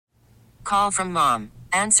Call from mom.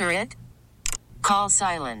 Answer it. Call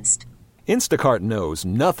silenced. Instacart knows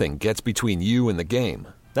nothing gets between you and the game.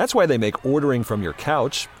 That's why they make ordering from your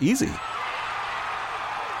couch easy.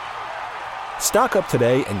 Stock up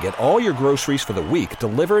today and get all your groceries for the week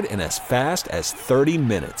delivered in as fast as 30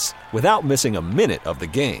 minutes without missing a minute of the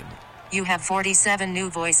game. You have 47 new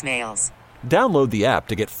voicemails. Download the app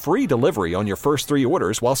to get free delivery on your first 3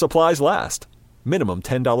 orders while supplies last. Minimum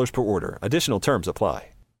 $10 per order. Additional terms apply.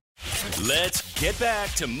 Let's get back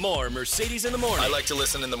to more Mercedes in the Morning. I like to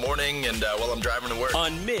listen in the morning and while I'm driving to work.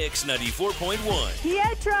 On Mix 94.1.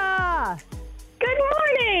 Pietra! Good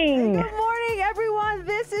morning! Good morning, everyone.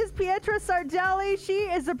 This is Pietra Sardelli. She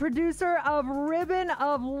is the producer of Ribbon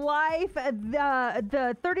of Life,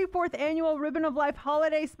 the 34th annual Ribbon of Life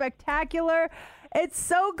Holiday Spectacular. It's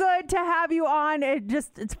so good to have you on.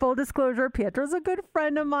 It's full disclosure. Pietra's a good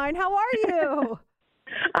friend of mine. How are you?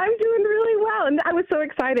 I'm doing really well, and I was so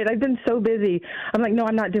excited. I've been so busy. I'm like, no,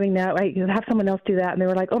 I'm not doing that. I have someone else do that, and they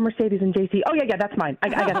were like, oh, Mercedes and JC. Oh, yeah, that's mine. I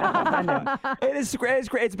got that. It is great. It's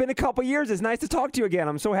great. It's been a couple years. It's nice to talk to you again.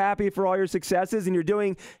 I'm so happy for all your successes, and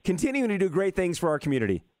you're continuing to do great things for our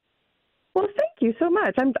community. Well, thank you so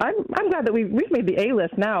much. I'm glad that we've made the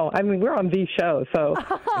A-list now. I mean, we're on the show, so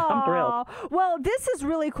I'm thrilled. Well, this is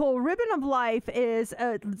really cool. Ribbon of Life is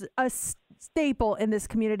a staple in this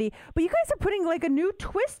community, but you guys are putting like a new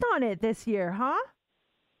twist on it this year, huh?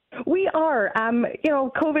 We are.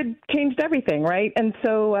 COVID changed everything, right? And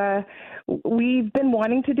so we've been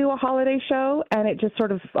wanting to do a holiday show, and it just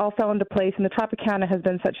sort of all fell into place. And the Tropicana has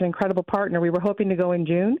been such an incredible partner. We were hoping to go in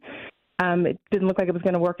June. It didn't look like it was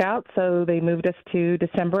going to work out, so they moved us to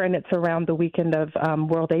December, and it's around the weekend of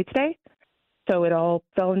World AIDS Day. So it all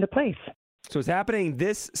fell into place. So it's happening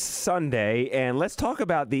this Sunday, and let's talk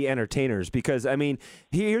about the entertainers because, I mean,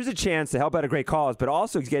 here's a chance to help out a great cause, but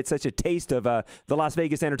also get such a taste of the Las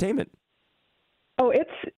Vegas entertainment. Oh,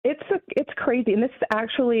 it's crazy, and this is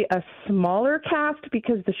actually a smaller cast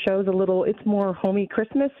because the show's it's more homey,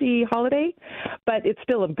 Christmassy holiday, but it's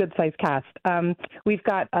still a good-sized cast. We've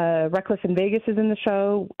got Reckless in Vegas is in the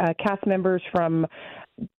show, cast members from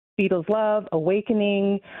Beatles Love,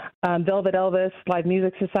 Awakening, Velvet Elvis, Live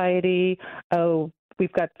Music Society. Oh,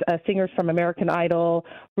 we've got singers from American Idol,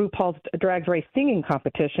 RuPaul's Drag Race Singing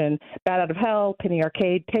Competition, Bat Out of Hell, Penny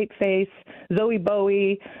Arcade, Tape Face, Zoe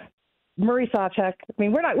Bowie, Murray Sawchuk. I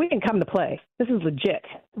mean, we can come to play. This is legit.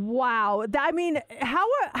 Wow. I mean, how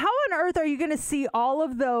on earth are you going to see all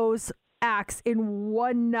of those acts in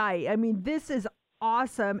one night? I mean, this is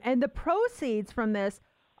awesome. And the proceeds from this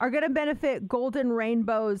are going to benefit Golden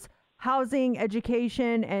Rainbow's housing,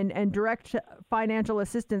 education, and direct financial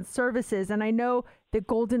assistance services. And I know that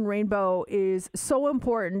Golden Rainbow is so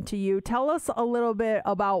important to you. Tell us a little bit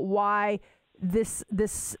about why this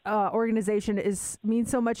organization means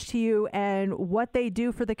so much to you and what they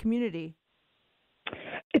do for the community.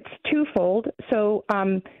 It's twofold. So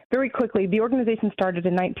very quickly, the organization started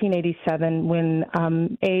in 1987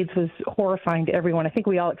 when AIDS was horrifying to everyone. I think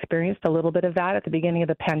we all experienced a little bit of that at the beginning of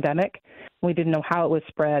the pandemic. We didn't know how it was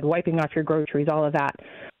spread, wiping off your groceries, all of that.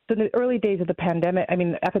 So in the early days of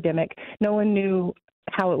the epidemic, no one knew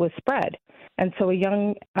how it was spread. And so a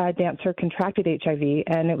young dancer contracted HIV,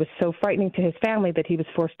 and it was so frightening to his family that he was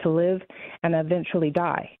forced to live and eventually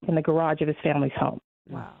die in the garage of his family's home.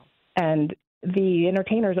 Wow. And the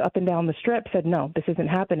entertainers up and down the strip said, no, this isn't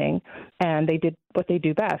happening. And they did what they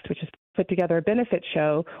do best, which is put together a benefit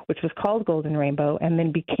show, which was called Golden Rainbow, and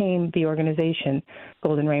then became the organization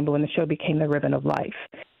Golden Rainbow, and the show became the Ribbon of Life.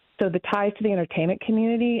 So the ties to the entertainment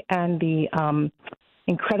community and the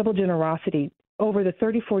incredible generosity. Over the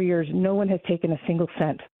 34 years, no one has taken a single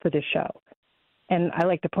cent for this show. And I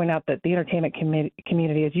like to point out that the entertainment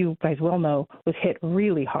community, as you guys well know, was hit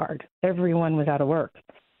really hard. Everyone was out of work.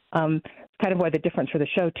 Kind of why the difference for the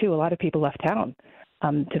show, too. A lot of people left town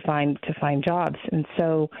to find jobs. And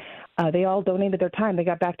so they all donated their time. They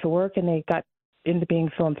got back to work, and they got into being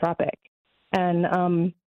philanthropic.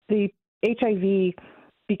 And the HIV,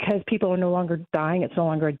 because people are no longer dying, it's no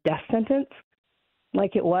longer a death sentence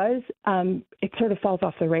like it was, it sort of falls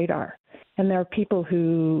off the radar. And there are people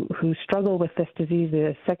who struggle with this disease,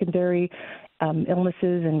 the secondary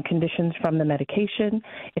illnesses and conditions from the medication.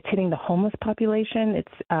 It's hitting the homeless population.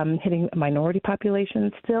 It's hitting minority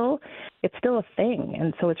population still. It's still a thing.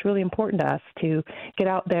 And so it's really important to us to get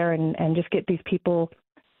out there and just get these people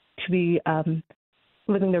to be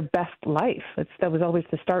living their best life. That was always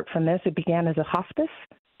the start from this. It began as a hospice.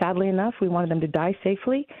 Sadly enough, we wanted them to die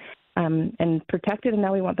safely and protected, and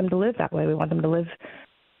now we want them to live that way. We want them to live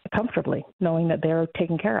comfortably, knowing that they're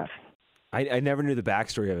taken care of. I never knew the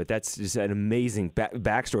backstory of it. That's just an amazing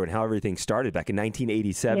backstory and how everything started back in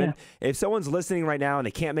 1987. Yeah. If someone's listening right now and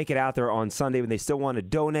they can't make it out there on Sunday, but they still want to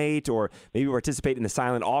donate or maybe participate in the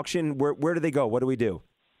silent auction, where do they go? What do we do?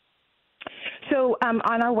 So on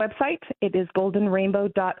our website, it is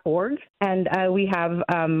goldenrainbow.org, and we have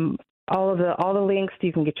all the links.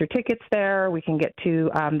 You can get your tickets there. We can get to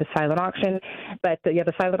the silent auction, but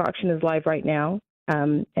the silent auction is live right now.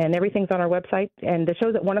 And everything's on our website, and the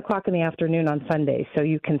show's at 1:00 in the afternoon on Sunday, so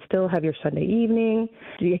you can still have your Sunday evening,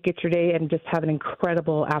 get your day, and just have an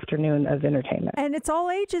incredible afternoon of entertainment. And it's all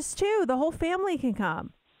ages, too. The whole family can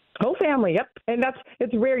come. Whole family, yep. And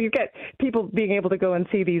it's rare you get people being able to go and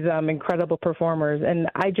see these incredible performers, and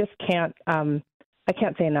I just can't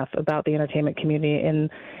say enough about the entertainment community in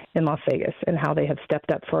Las Vegas and how they have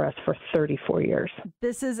stepped up for us for 34 years.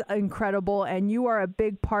 This is incredible, and you are a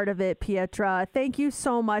big part of it, Pietra. Thank you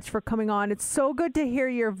so much for coming on. It's so good to hear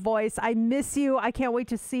your voice. I miss you. I can't wait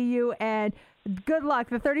to see you, and good luck.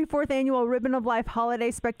 The 34th Annual Ribbon of Life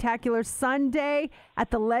Holiday Spectacular, Sunday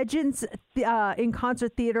at the Legends in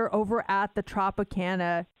Concert Theater over at the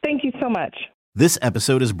Tropicana. Thank you so much. This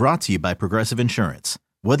episode is brought to you by Progressive Insurance.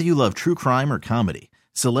 Whether you love true crime or comedy,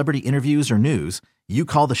 celebrity interviews or news, you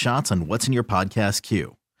call the shots on what's in your podcast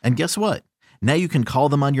queue. And guess what? Now you can call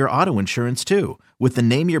them on your auto insurance too with the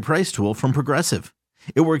Name Your Price tool from Progressive.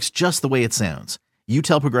 It works just the way it sounds. You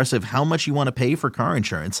tell Progressive how much you want to pay for car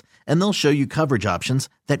insurance, and they'll show you coverage options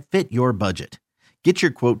that fit your budget. Get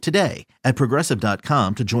your quote today at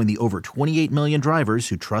Progressive.com to join the over 28 million drivers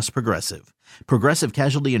who trust Progressive. Progressive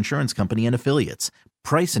Casualty Insurance Company and Affiliates.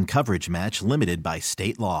 Price and coverage match limited by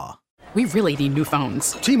state law. We really need new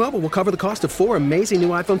phones. T-Mobile will cover the cost of 4 amazing new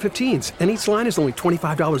iPhone 15s, and each line is only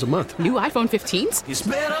 $25 a month. New iPhone 15s? It's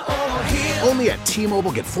better over here. Only at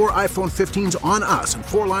T-Mobile, get 4 iPhone 15s on us and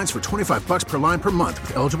 4 lines for $25 per line per month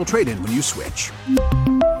with eligible trade-in when you switch.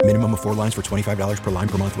 Minimum of 4 lines for $25 per line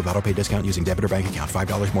per month with autopay discount using debit or bank account.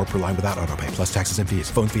 $5 more per line without autopay, plus taxes and fees.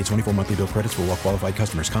 Phone fee at 24 monthly bill credits for well-qualified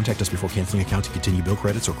customers. Contact us before canceling account to continue bill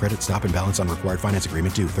credits or credit stop and balance on required finance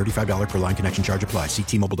agreement due. $35 per line connection charge applies. See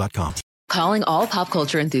T-Mobile.com. Calling all pop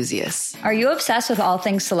culture enthusiasts. Are you obsessed with all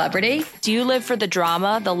things celebrity? Do you live for the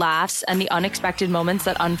drama, the laughs, and the unexpected moments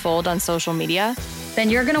that unfold on social media? Then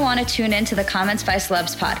you're going to want to tune in to the Comments by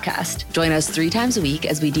Celebs podcast. Join us 3 times a week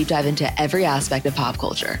as we deep dive into every aspect of pop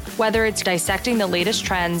culture. Whether it's dissecting the latest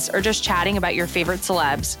trends or just chatting about your favorite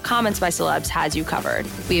celebs, Comments by Celebs has you covered.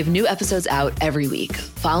 We have new episodes out every week.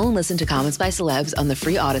 Follow and listen to Comments by Celebs on the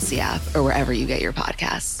free Odyssey app or wherever you get your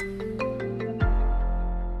podcasts.